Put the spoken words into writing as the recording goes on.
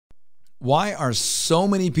Why are so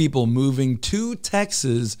many people moving to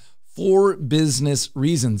Texas for business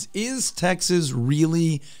reasons? Is Texas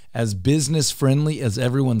really as business friendly as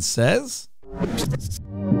everyone says?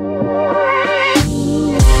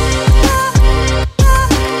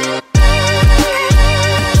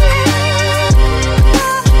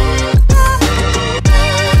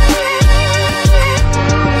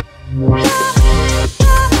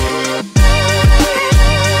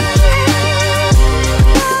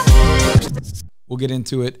 We'll get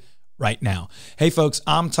into it right now. Hey folks,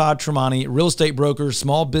 I'm Todd Tremonti, real estate broker,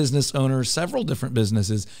 small business owner, several different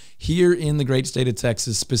businesses here in the great state of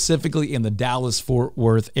Texas, specifically in the Dallas-Fort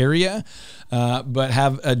Worth area,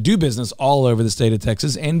 but do business all over the state of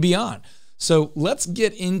Texas and beyond. So let's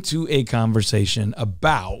get into a conversation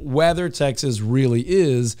about whether Texas really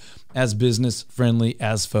is as business friendly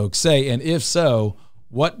as folks say. And if so,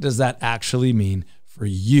 what does that actually mean for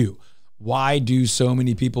you? Why do so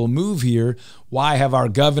many people move here? Why have our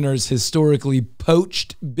governors historically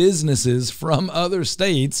poached businesses from other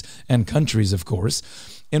states and countries, of course?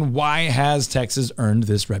 And why has Texas earned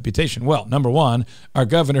this reputation? Well, number one, our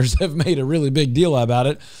governors have made a really big deal about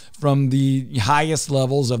it, from the highest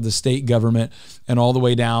levels of the state government and all the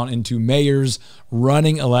way down into mayors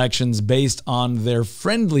running elections based on their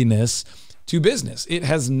friendliness to business. It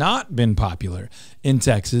has not been popular in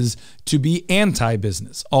Texas to be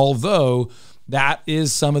anti-business, although that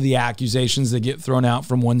is some of the accusations that get thrown out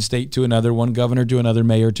from one state to another, one governor to another,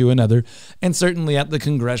 mayor to another, and certainly at the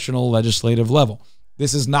congressional legislative level.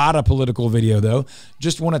 This is not a political video, though.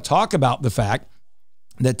 Just want to talk about the fact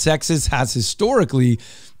that Texas has historically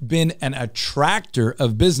been an attractor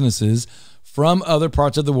of businesses from other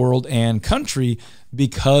parts of the world and country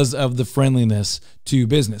because of the friendliness to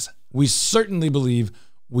business. We certainly believe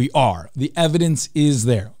we are. The evidence is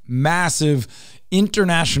there. Massive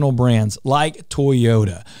international brands like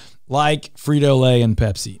Toyota, like Frito-Lay and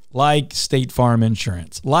Pepsi, like State Farm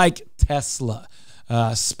Insurance, like Tesla,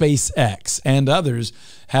 SpaceX, and others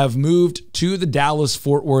have moved to the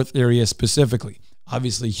Dallas-Fort Worth area specifically.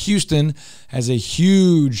 Obviously, Houston has a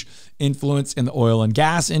huge influence in the oil and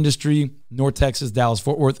gas industry, North Texas,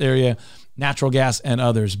 Dallas-Fort Worth area, natural gas, and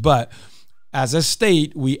others. But as a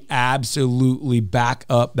state, we absolutely back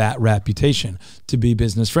up that reputation to be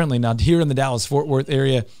business friendly. Now, here in the Dallas-Fort Worth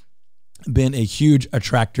area, been a huge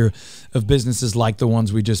attractor of businesses like the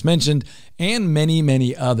ones we just mentioned and many,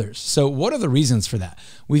 many others. So what are the reasons for that?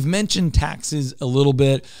 We've mentioned taxes a little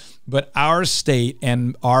bit, but our state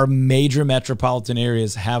and our major metropolitan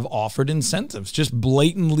areas have offered incentives, just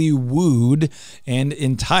blatantly wooed and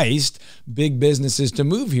enticed big businesses to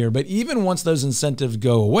move here. But even once those incentives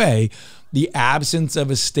go away, the absence of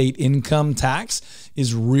a state income tax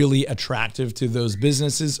is really attractive to those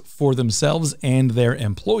businesses for themselves and their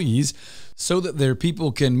employees, so that their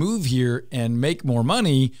people can move here and make more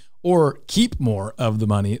money or keep more of the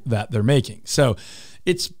money that they're making. So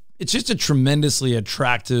it's just a tremendously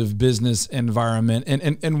attractive business environment.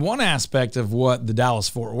 And one aspect of what the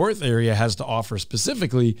Dallas-Fort Worth area has to offer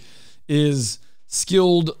specifically is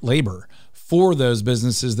skilled labor for those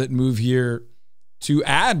businesses that move here to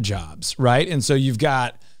add jobs, right? And so you've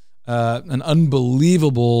got an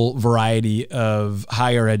unbelievable variety of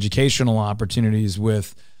higher educational opportunities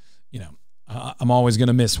with, I'm always going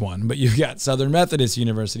to miss one, but you've got Southern Methodist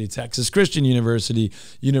University, Texas Christian University,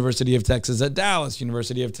 University of Texas at Dallas,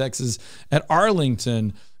 University of Texas at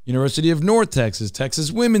Arlington, University of North Texas,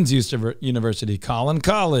 Texas Women's University, Collin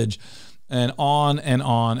College, and on and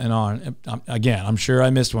on and on. Again, I'm sure I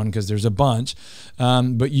missed one because there's a bunch,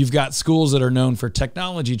 but you've got schools that are known for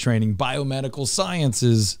technology training, biomedical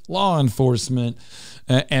sciences, law enforcement,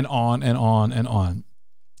 and on and on and on.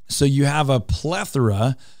 So you have a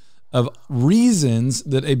plethora of reasons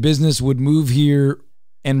that a business would move here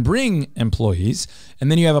and bring employees. And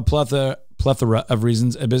then you have a plethora of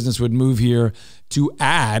reasons a business would move here to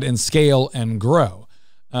add and scale and grow.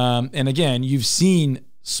 And again, you've seen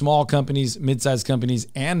small companies, mid-sized companies,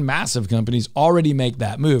 and massive companies already make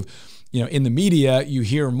that move. In the media, you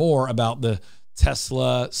hear more about the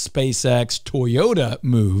Tesla, SpaceX, Toyota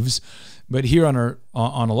moves, but here on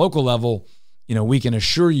a local level, we can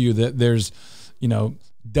assure you that there's,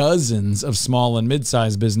 dozens of small and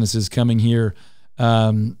mid-sized businesses coming here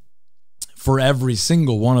for every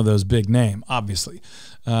single one of those big name, obviously.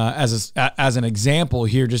 As an example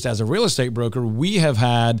here, just as a real estate broker, we have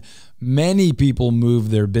had many people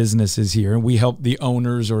move their businesses here, and we help the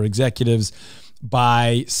owners or executives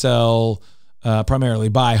buy, sell, primarily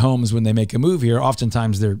buy homes when they make a move here.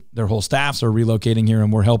 Oftentimes their whole staffs are relocating here,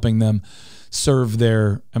 and we're helping them serve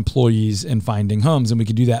their employees in finding homes, and we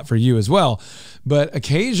could do that for you as well. But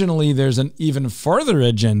occasionally there's an even further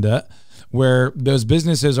agenda where those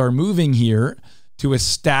businesses are moving here to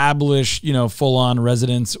establish, full-on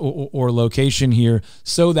residence or location here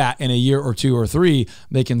so that in a year or 2 or 3,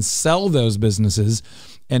 they can sell those businesses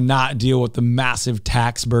and not deal with the massive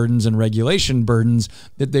tax burdens and regulation burdens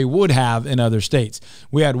that they would have in other states.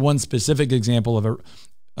 We had one specific example of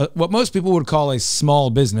what most people would call a small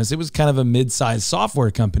business. It was kind of a mid-sized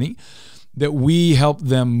software company that we helped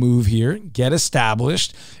them move here, get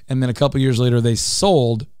established, and then a couple years later, they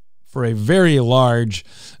sold for a very large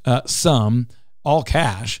sum, all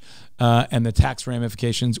cash, and the tax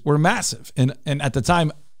ramifications were massive. And at the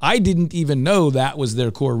time, I didn't even know that was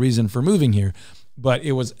their core reason for moving here, but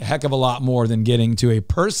it was a heck of a lot more than getting to a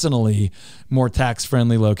personally more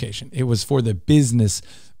tax-friendly location. It was for the business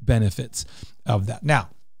benefits of that. Now,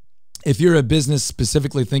 if you're a business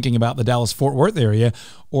specifically thinking about the Dallas-Fort Worth area,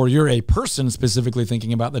 or you're a person specifically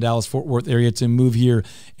thinking about the Dallas-Fort Worth area to move here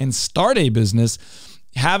and start a business,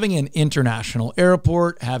 having an international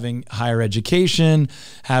airport, having higher education,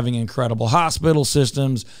 having incredible hospital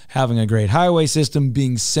systems, having a great highway system,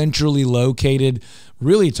 being centrally located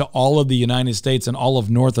really to all of the United States and all of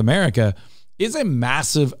North America is a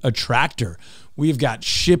massive attractor. We've got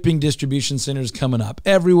shipping distribution centers coming up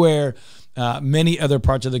everywhere. Many other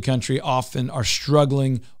parts of the country often are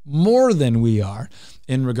struggling more than we are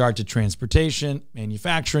in regard to transportation,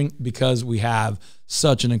 manufacturing, because we have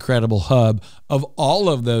such an incredible hub of all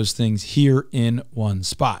of those things here in one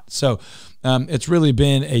spot. So it's really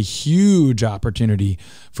been a huge opportunity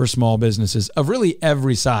for small businesses of really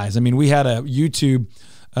every size. I mean, we had a YouTube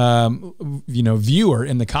viewer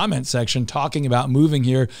in the comment section talking about moving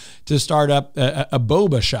here to start up a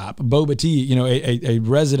boba shop, boba tea, a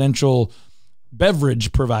residential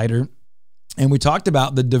beverage provider. And we talked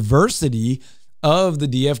about the diversity of the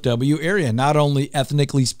DFW area, not only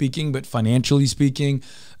ethnically speaking, but financially speaking,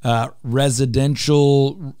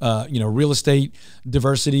 residential, real estate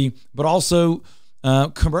diversity, but also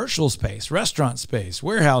commercial space, restaurant space,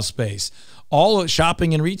 warehouse space, all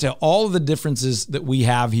shopping and retail, all of the differences that we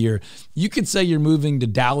have here. You could say you're moving to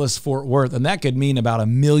Dallas-Fort Worth, and that could mean about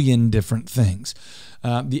 1 million different things.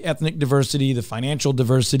 The ethnic diversity, the financial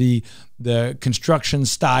diversity, the construction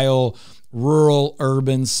style, rural,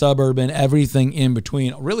 urban, suburban, everything in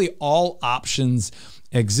between. Really all options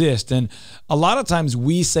exist. And a lot of times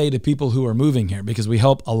we say to people who are moving here, because we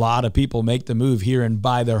help a lot of people make the move here and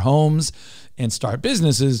buy their homes and start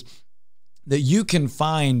businesses, that you can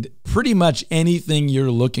find pretty much anything you're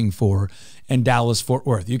looking for in Dallas-Fort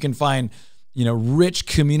Worth. You can find rich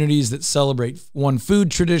communities that celebrate one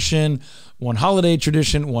food tradition, one holiday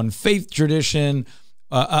tradition, one faith tradition,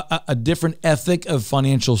 a different ethic of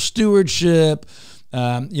financial stewardship,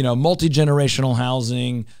 multi-generational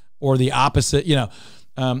housing, or the opposite.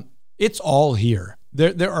 It's all here.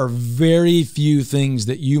 There are very few things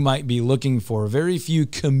that you might be looking for, very few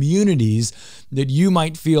communities that you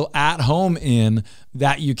might feel at home in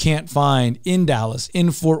that you can't find in Dallas,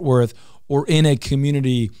 in Fort Worth, or in a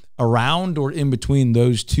community around or in between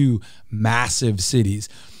those two massive cities.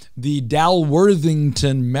 The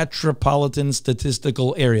Dalworthington Metropolitan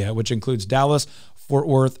Statistical Area, which includes Dallas, Fort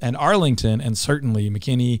Worth, and Arlington, and certainly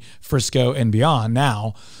McKinney, Frisco, and beyond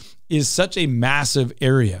now, is such a massive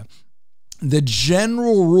area. The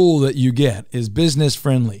general rule that you get is business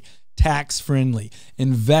friendly, tax friendly,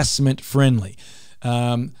 investment friendly,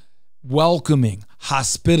 welcoming,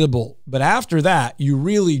 hospitable. But after that, you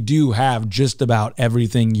really do have just about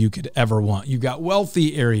everything you could ever want. You've got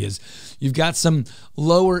wealthy areas. You've got some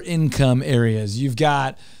lower income areas. You've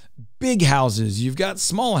got big houses. You've got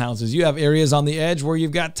small houses. You have areas on the edge where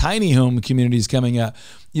you've got tiny home communities coming up.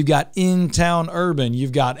 You've got in-town urban.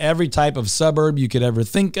 You've got every type of suburb you could ever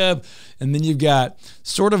think of. And then you've got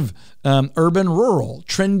sort of urban rural,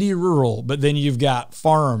 trendy rural. But then you've got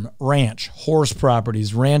farm, ranch, horse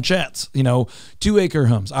properties, ranchettes, 2-acre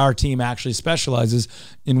homes. Our team actually specializes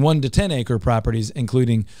in 1 to 10 acre properties,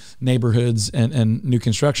 including neighborhoods and new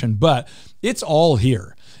construction. But it's all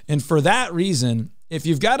here. And for that reason, if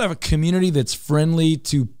you've got a community that's friendly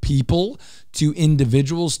to people, to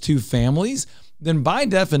individuals, to families, then by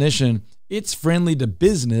definition, it's friendly to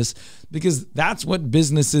business because that's what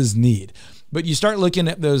businesses need. But you start looking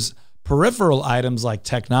at those peripheral items like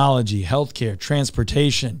technology, healthcare,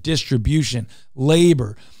 transportation, distribution,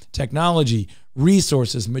 labor, technology,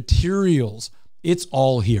 resources, materials, it's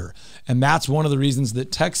all here. And that's one of the reasons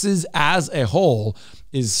that Texas as a whole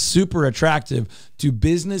is super attractive to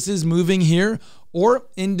businesses moving here or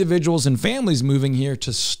individuals and families moving here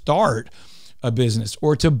to start a business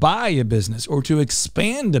or to buy a business or to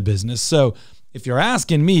expand a business. So if you're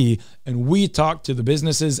asking me, and we talk to the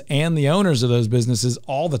businesses and the owners of those businesses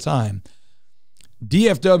all the time,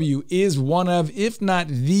 DFW is one of, if not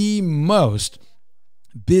the most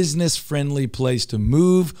business-friendly place to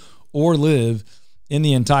move or live in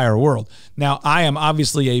the entire world. Now, I am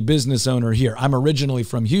obviously a business owner here. I'm originally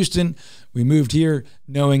from Houston. We moved here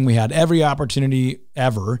knowing we had every opportunity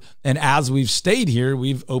ever. And as we've stayed here,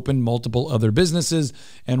 we've opened multiple other businesses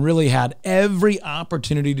and really had every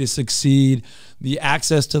opportunity to succeed. The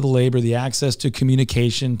access to the labor, the access to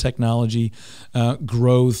communication, technology,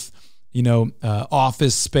 growth,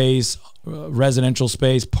 office space, residential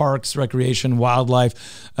space, parks, recreation,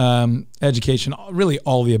 wildlife, education, really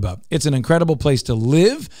all of the above. It's an incredible place to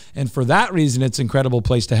live. And for that reason, it's an incredible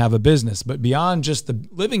place to have a business. But beyond just the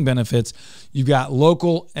living benefits, you've got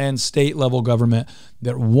local and state level government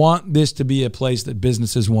that want this to be a place that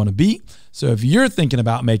businesses want to be. So if you're thinking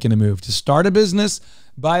about making a move to start a business,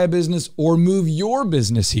 buy a business, or move your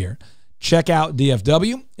business here, check out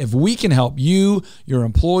DFW. If we can help you, your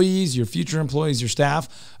employees, your future employees, your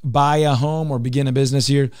staff buy a home or begin a business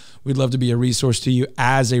here, we'd love to be a resource to you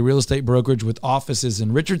as a real estate brokerage with offices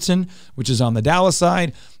in Richardson, which is on the Dallas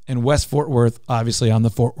side, and West Fort Worth, obviously on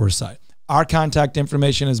the Fort Worth side. Our contact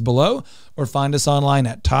information is below, or find us online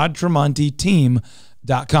at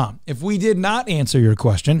toddtremonteteam.com. If we did not answer your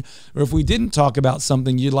question, or if we didn't talk about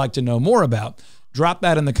something you'd like to know more about, drop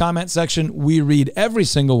that in the comment section. We read every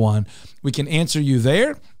single one. We can answer you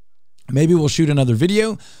there. Maybe we'll shoot another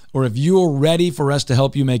video, or if you're ready for us to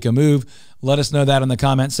help you make a move, let us know that in the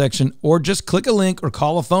comment section, or just click a link or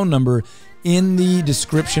call a phone number in the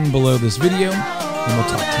description below this video, and we'll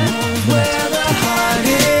talk to you on the next one.